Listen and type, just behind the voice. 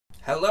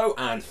Hello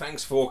and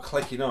thanks for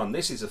clicking on.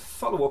 This is a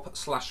follow-up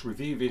 /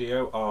 review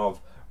video of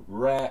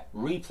Rare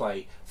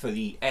Replay for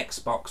the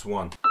Xbox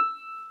One.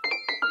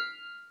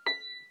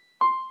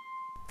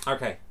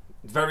 Okay,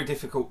 very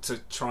difficult to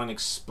try and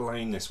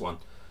explain this one.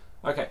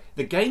 Okay,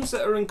 the games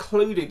that are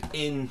included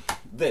in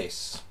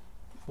this,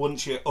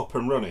 once you're up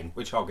and running,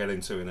 which I'll get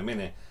into in a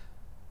minute,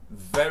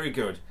 very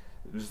good.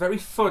 It was very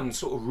fun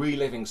sort of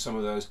reliving some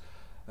of those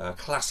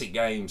classic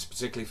games,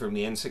 particularly from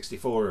the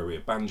N64 area,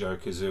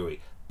 Banjo-Kazooie,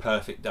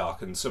 Perfect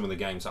Dark, and some of the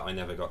games that I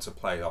never got to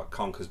play, like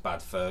Conker's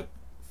Bad Fur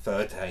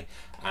Day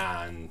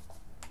and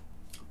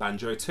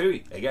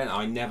Banjo-Tooie. Again,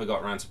 I never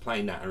got around to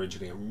playing that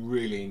originally. I'm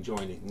really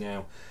enjoying it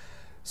now.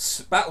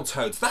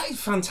 Battletoads, that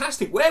is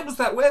fantastic. Where was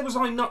that? Where was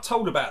I not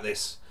told about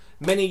this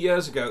many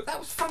years ago? That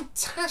was a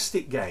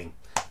fantastic game.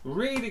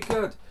 Really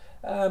good.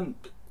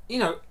 You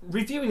know,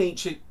 reviewing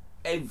each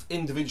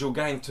individual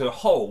game to a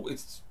whole,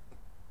 it's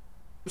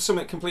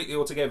something completely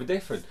altogether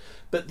different.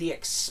 But the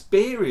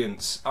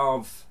experience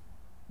of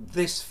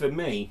this, for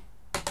me,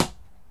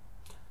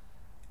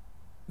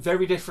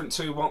 very different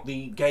to what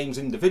the games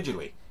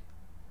individually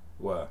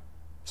were.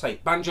 Say,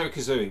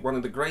 Banjo-Kazooie, one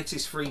of the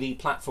greatest 3D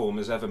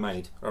platformers ever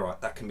made.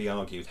 Alright, that can be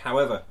argued.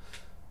 However,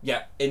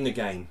 yeah, in the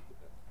game,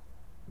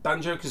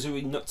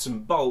 Banjo-Kazooie nuts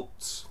and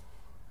bolts,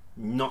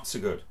 not so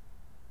good.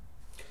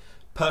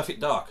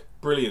 Perfect Dark,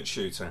 brilliant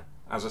shooter.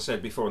 As I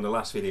said before in the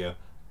last video,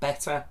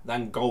 better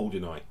than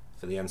GoldenEye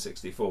for the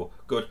N64.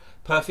 Good.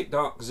 Perfect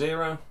Dark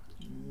Zero,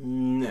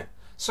 nah.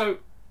 So,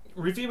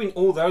 reviewing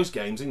all those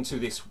games into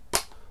this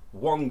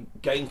one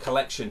game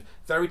collection,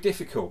 very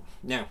difficult.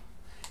 Now,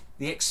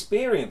 the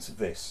experience of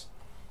this,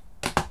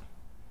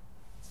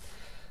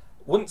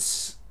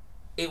 once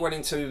it went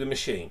into the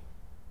machine,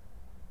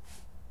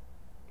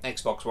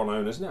 Xbox One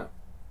owners know,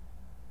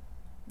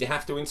 you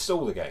have to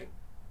install the game.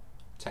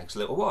 Takes a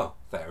little while,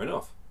 fair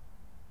enough.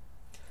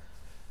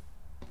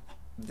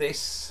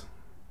 This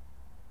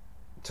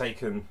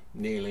taken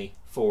nearly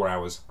 4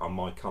 hours on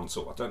my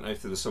console. I don't know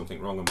if there was something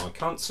wrong on my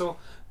console,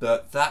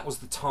 but that was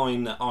the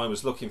time that I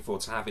was looking for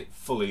to have it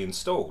fully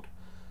installed.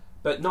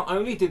 But not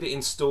only did it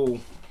install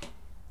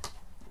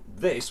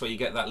this, where you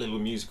get that little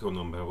musical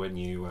number when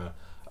you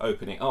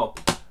open it up,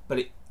 but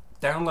it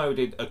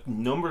downloaded a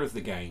number of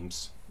the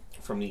games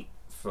for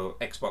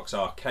Xbox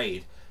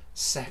Arcade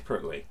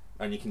separately,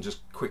 and you can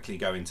just quickly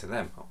go into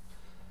them.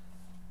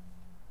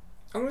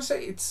 I'm going to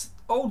say it's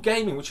old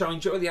gaming, which I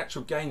enjoy the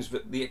actual games,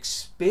 but the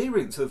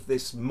experience of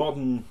this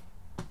modern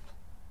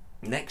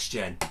next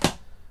gen,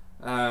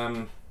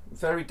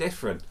 very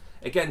different.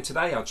 Again,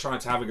 today I tried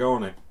to have a go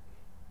on it.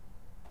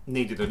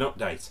 Needed an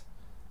update.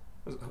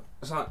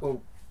 It's like,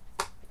 well,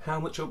 how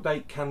much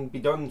update can be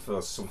done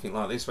for something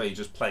like this where you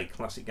just play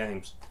classic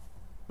games?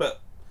 But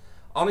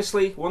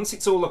honestly, once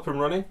it's all up and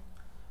running,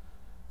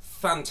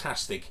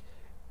 fantastic.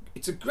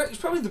 It's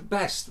probably the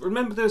best.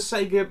 Remember the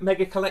Sega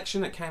Mega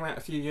Collection that came out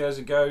a few years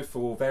ago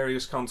for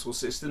various console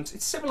systems?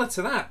 It's similar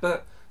to that,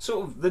 but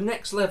sort of the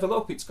next level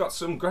up. It's got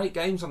some great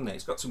games on there.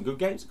 It's got some good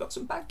games. It's got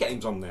some bad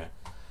games on there.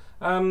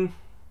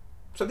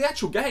 So the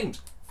actual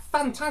games,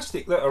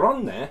 fantastic, that are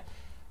on there.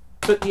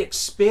 But the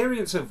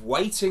experience of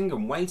waiting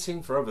and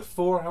waiting for over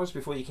 4 hours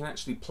before you can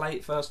actually play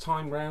it first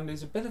time round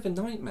is a bit of a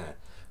nightmare.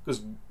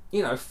 Because,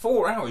 you know,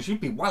 4 hours, you'd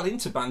be well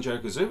into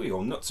Banjo-Kazooie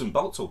or Nuts and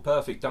Bolts or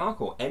Perfect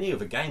Dark or any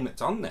other game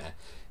that's on there.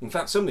 In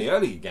fact, some of the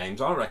earlier games,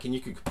 I reckon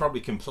you could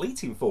probably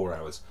complete in 4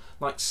 hours.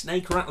 Like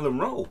Snake, Rattle and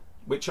Roll,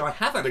 which I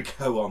have had a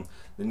go on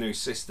the new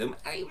system,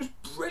 and it was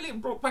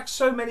brilliant, brought back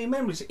so many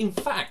memories. In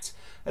fact,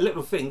 a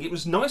little thing, it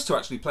was nice to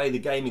actually play the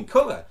game in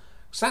colour.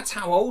 So that's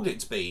how old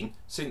it's been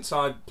since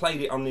I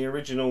played it on the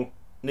original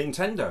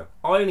Nintendo.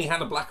 I only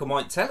had a black and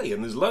white telly,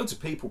 and there's loads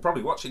of people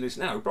probably watching this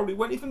now who probably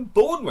weren't even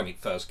born when it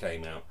first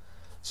came out.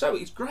 So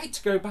it's great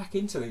to go back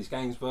into these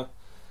games, but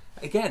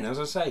again, as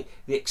I say,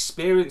 the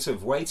experience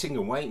of waiting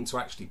and waiting to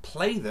actually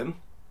play them,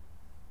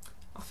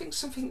 I think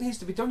something needs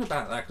to be done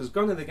about that, because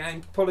going to the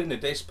game, pulling the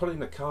disc, pulling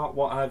the cart,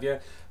 what have you,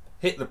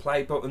 hit the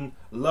play button,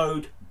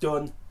 load,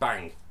 done,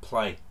 bang,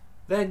 play.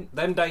 Then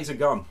them days are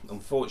gone,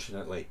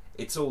 unfortunately.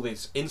 It's all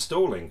this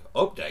installing,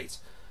 updates.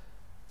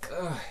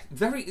 A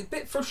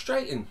bit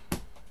frustrating.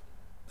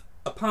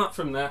 Apart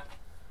from that,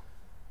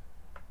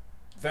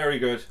 very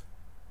good.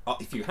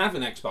 If you have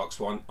an Xbox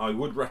One, I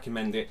would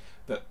recommend it,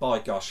 but by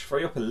gosh,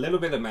 free up a little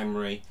bit of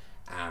memory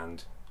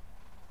and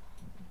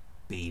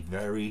be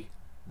very,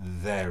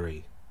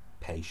 very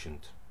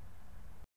patient.